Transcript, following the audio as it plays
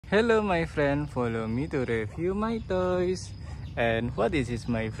Hello my friend, follow me to review my toys. And what is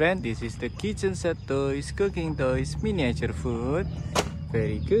my friend? This is the kitchen set toys, cooking toys, miniature food.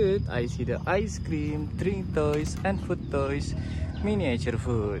 Very good. I see the ice cream, drink toys and food toys, miniature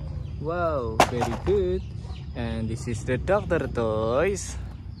food. Wow, very good. And this is the doctor toys.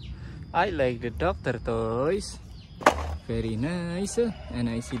 I like the doctor toys. Very nice. And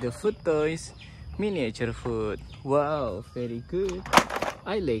I see the food toys, miniature food. Wow, very good.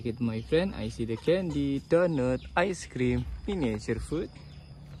 I like it my friend. I see the candy, donut, ice cream, miniature food.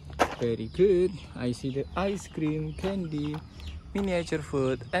 Very good. I see the ice cream, candy, miniature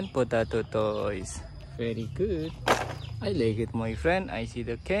food and potato toys. Very good. I like it my friend. I see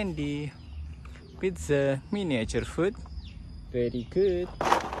the candy, pizza, miniature food. Very good.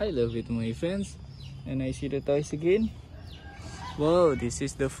 I love it my friends. And I see the toys again. Wow, this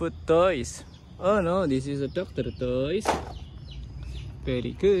is the food toys. Oh no, this is the doctor toys.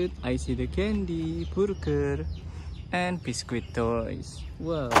 Very good. I see the candy, burger, and biscuit toys.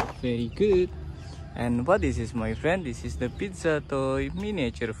 Wow, very good. And what is this, my friend? This is the pizza toy,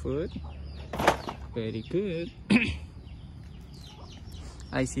 miniature food. Very good.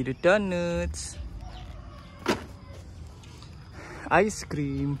 I see the donuts, ice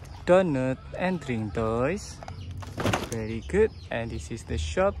cream, donut, and drink toys. Very good. And this is the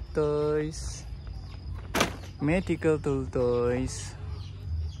shop toys, medical tool toys.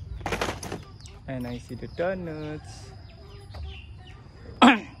 And I see the donuts,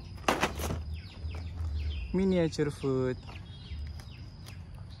 miniature food.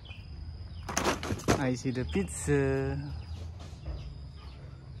 I see the pizza,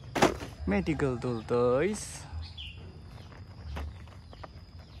 medical tool toys,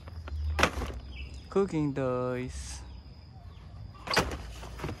 cooking toys,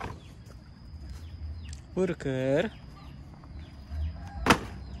 burger,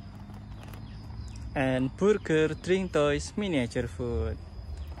 and burger, drink toys, miniature food.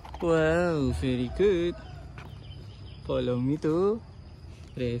 Wow, very good. Follow me to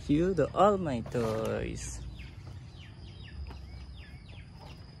review all my toys.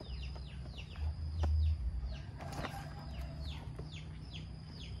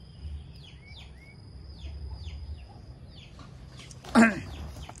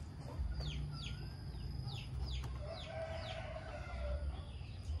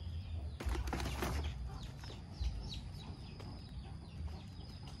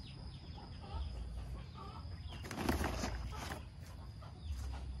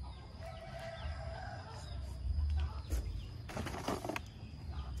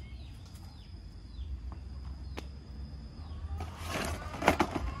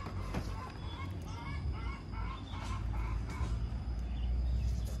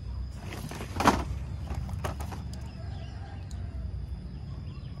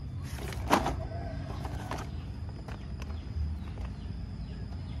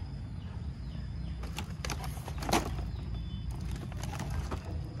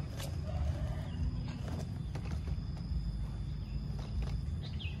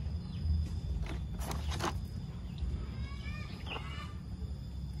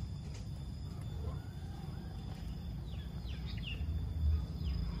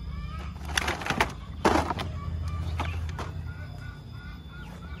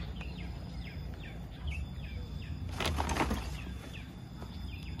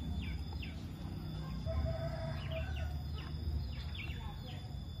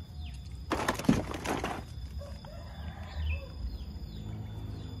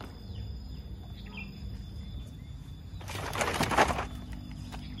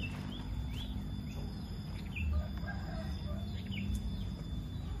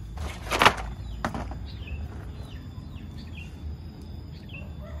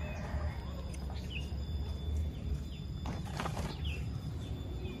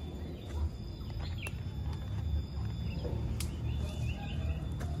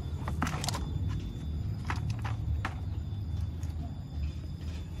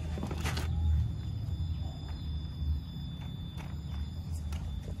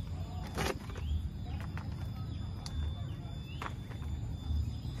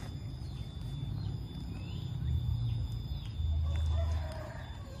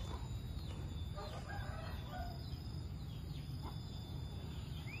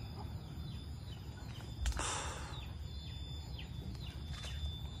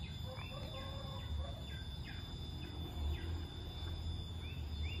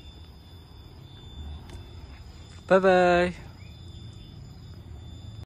 Bye bye.